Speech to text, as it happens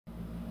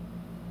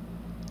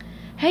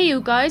Hey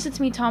you guys, it's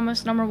me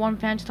Thomas, #1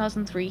 fan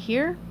 2003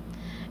 here.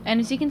 And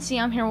as you can see,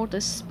 I'm here with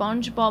this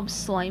SpongeBob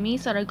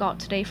Slimeez that I got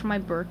today for my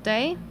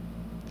birthday.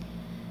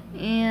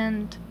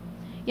 And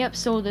yep,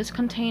 so this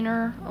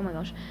container, oh my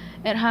gosh,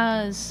 it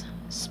has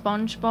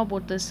SpongeBob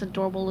with this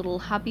adorable little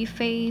happy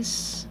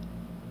face.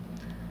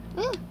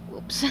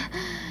 Whoops.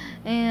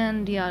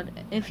 And yeah,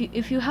 if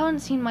you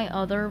haven't seen my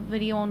other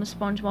video on the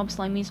SpongeBob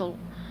Slimeez,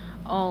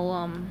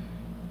 I'll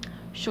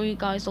show you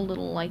guys a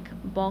little like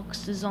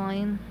box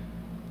design.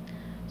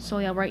 So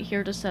yeah, right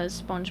here just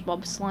says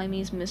SpongeBob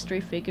Slimeez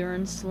mystery figure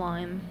and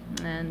slime,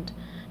 and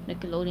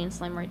Nickelodeon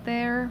slime right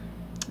there.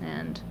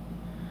 And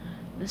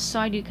this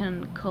side you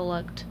can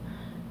collect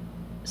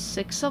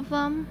 6 of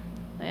them.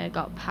 I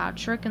got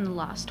Patrick in the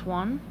last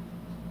one.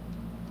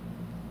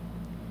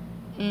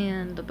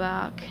 And the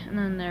back, and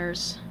then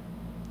there's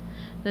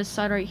this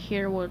side right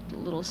here with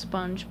little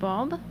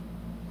SpongeBob.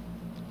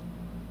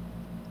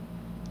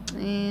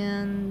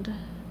 And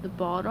the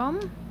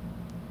bottom.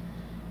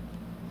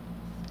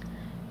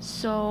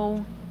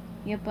 So,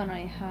 yep, and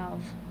I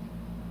have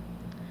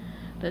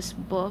this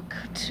book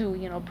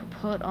to,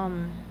 put,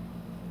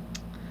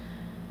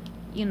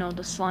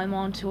 the slime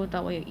onto it,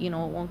 that way, it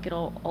won't get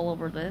all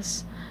over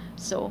this.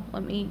 So,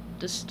 let me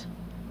just...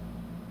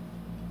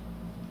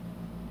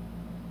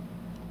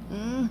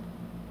 Okay,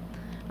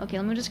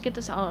 let me just get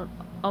this out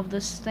of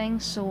this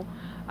thing so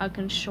I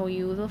can show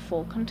you the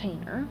full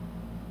container.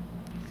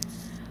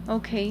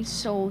 Okay,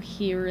 so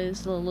here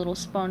is the little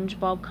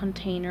SpongeBob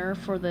container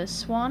for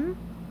this one.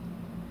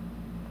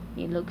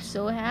 He looks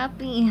so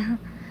happy.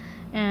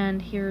 And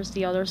here's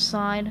the other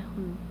side.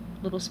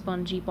 Little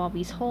spongy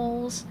Bobby's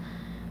holes.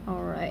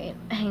 Alright,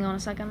 hang on a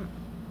second.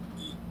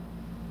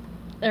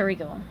 There we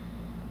go.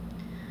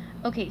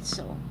 Okay,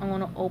 so I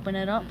want to open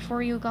it up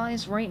for you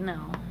guys right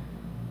now.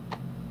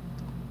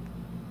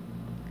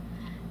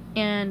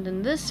 And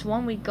in this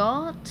one we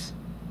got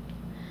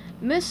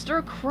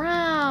Mr.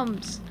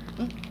 Krabs.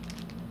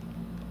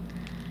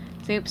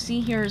 So see,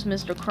 here's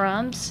Mr.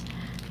 Krabs.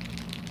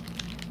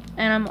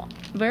 And I'm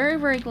very,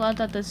 very glad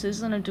that this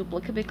isn't a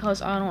duplicate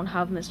because I don't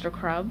have Mr.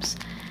 Krabs.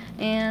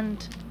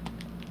 And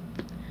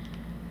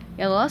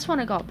yeah, the last one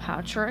I got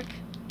Patrick.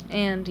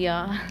 And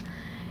yeah,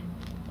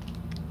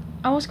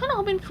 I was kind of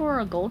hoping for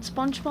a gold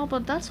SpongeBob,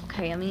 but that's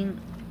okay. I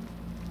mean,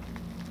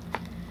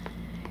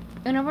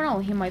 you never know,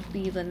 he might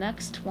be the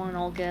next one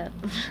I'll get.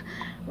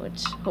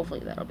 Which, hopefully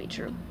that'll be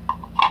true.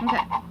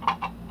 Okay.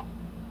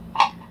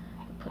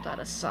 Put that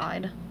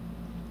aside.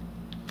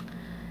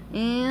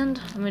 And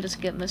let me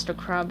just get Mr.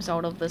 Krabs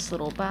out of this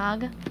little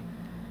bag.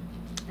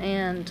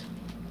 And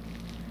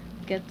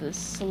get this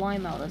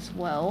slime out as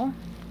well.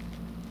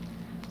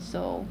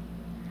 So,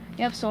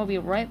 yep, so I'll be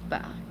right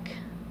back.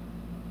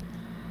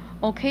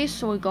 Okay,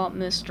 so we got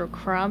Mr.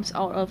 Krabs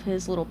out of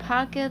his little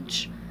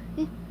package.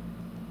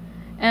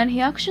 And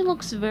he actually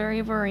looks very,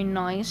 very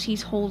nice.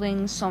 He's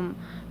holding some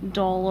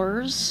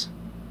dollars.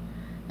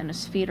 And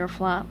his feet are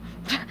flat.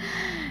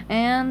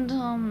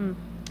 And,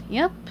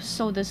 yep,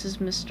 so this is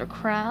Mr.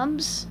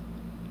 Krabs.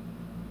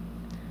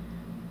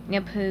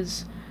 Yep,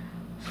 his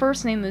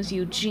first name is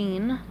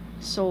Eugene.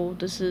 So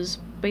this is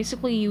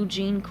basically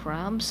Eugene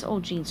Krabs. Oh,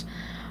 jeez.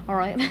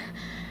 Alright.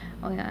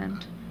 Oh, yeah,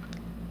 and...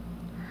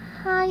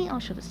 Hi!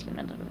 I'll show this to you in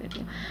another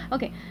video.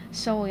 Okay,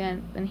 so, yeah,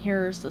 and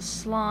here's the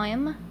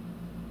slime.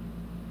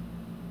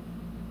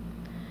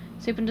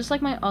 So, even just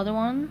like my other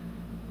one,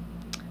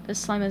 this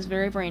slime is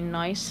very, very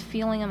nice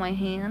feeling in my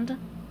hand.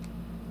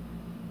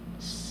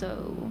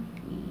 So,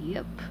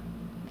 yep,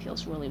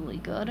 feels really, really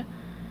good.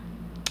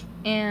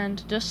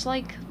 And just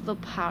like the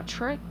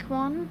Patrick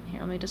one,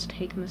 here, let me just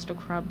take Mr.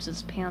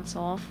 Krabs' pants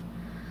off.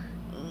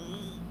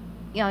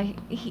 Yeah,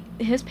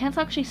 his pants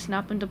actually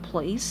snap into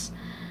place,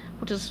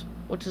 which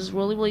is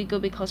really, really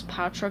good because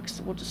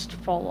Patrick's will just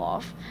fall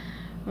off.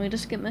 Let me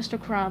just get Mr.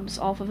 Krabs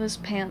off of his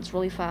pants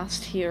really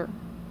fast here.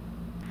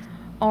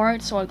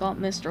 Alright, so I got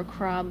Mr.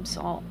 Krabs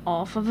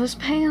off of his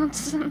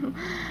pants.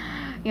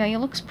 Yeah, he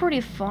looks pretty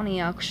funny,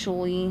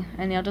 actually.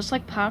 And yeah, just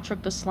like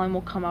Patrick, the slime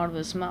will come out of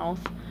his mouth.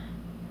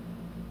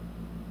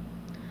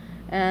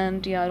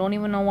 And yeah, I don't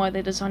even know why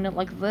they designed it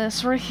like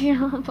this right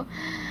here.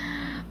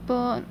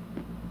 But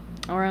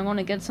alright, I'm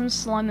gonna get some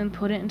slime and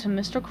put it into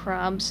Mr.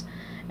 Krabs.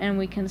 And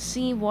we can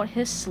see what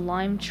his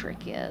slime trick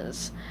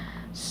is.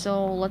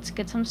 So let's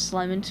get some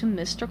slime into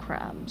Mr.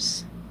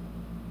 Krabs.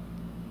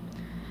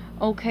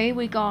 Okay,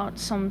 we got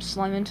some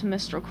slime into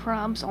Mr.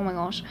 Krabs. Oh my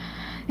gosh.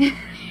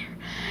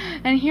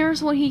 And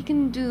here's what he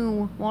can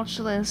do. Watch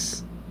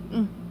this.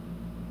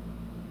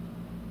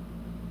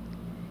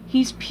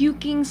 He's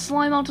puking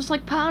slime out just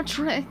like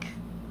Patrick.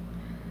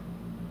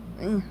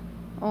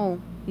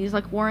 Oh, he's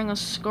like wearing a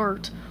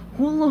skirt.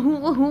 Hula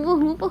hula hula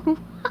hula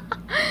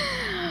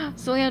hula.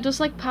 So yeah, just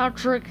like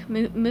Patrick,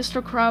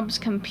 Mr. Krabs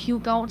can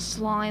puke out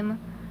slime.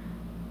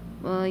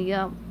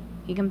 Yeah,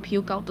 he can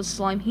puke out the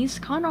slime. He's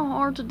kind of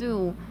hard to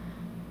do.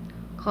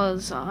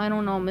 Cause, I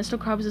don't know, Mr.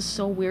 Krabs is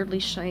so weirdly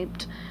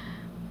shaped.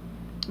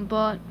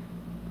 But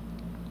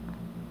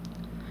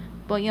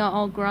yeah,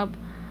 I'll grab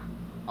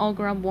I'll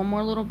grab one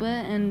more little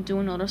bit and do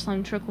another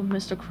slime trick with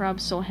Mr. Krabs,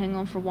 so hang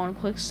on for one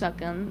quick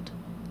second.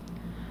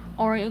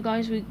 Alright, you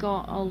guys, we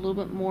got a little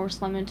bit more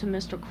slime into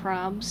Mr.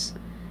 Krabs,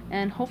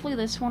 and hopefully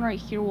this one right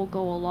here will go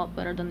a lot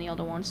better than the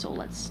other one, so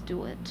let's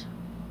do it.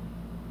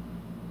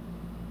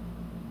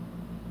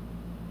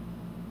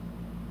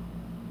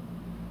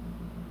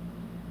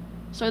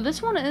 So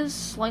this one is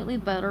slightly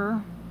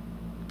better,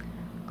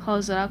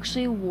 because it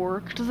actually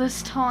worked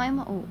this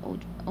time.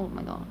 Oh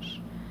my gosh.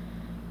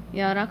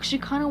 Yeah, it actually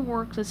kind of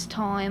worked this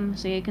time,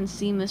 so you can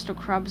see Mr.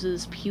 Krabs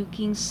is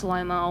puking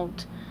slime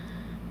out.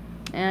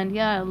 And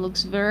yeah, it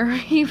looks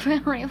very,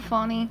 very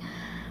funny.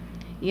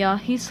 Yeah,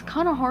 he's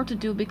kind of hard to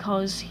do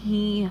because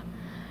I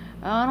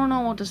don't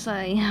know what to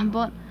say,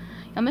 but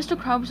yeah, Mr.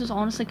 Krabs is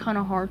honestly kind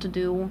of hard to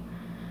do.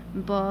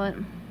 But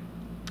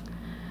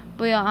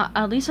yeah,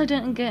 at least I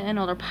didn't get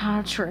another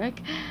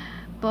Patrick.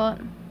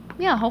 But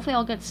yeah, hopefully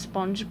I'll get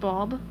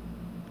SpongeBob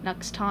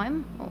next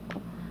time.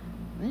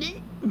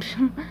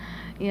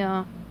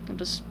 Yeah, I'm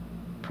just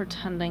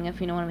pretending,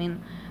 if you know what I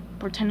mean.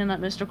 Pretending that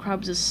Mr.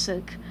 Krabs is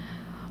sick.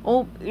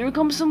 Oh, here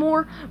comes some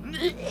more.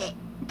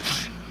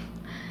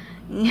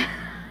 Yeah,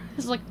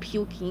 it's like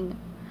puking.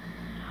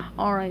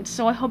 Alright,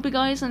 so I hope you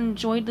guys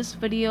enjoyed this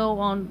video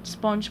on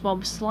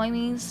SpongeBob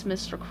Slimeez,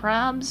 Mr.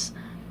 Krabs.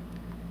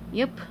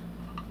 Yep.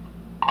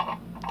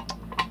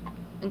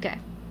 Okay.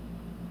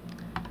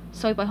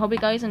 So I hope you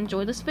guys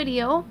enjoyed this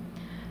video.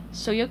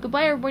 So yeah,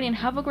 goodbye everybody and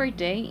have a great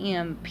day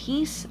and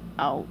peace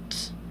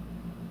out.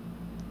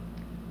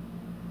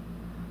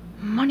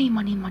 Money,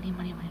 money, money,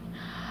 money, money.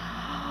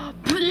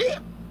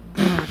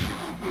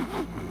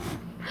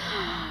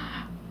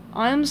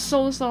 I'm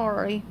so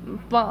sorry.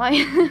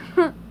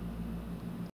 Bye.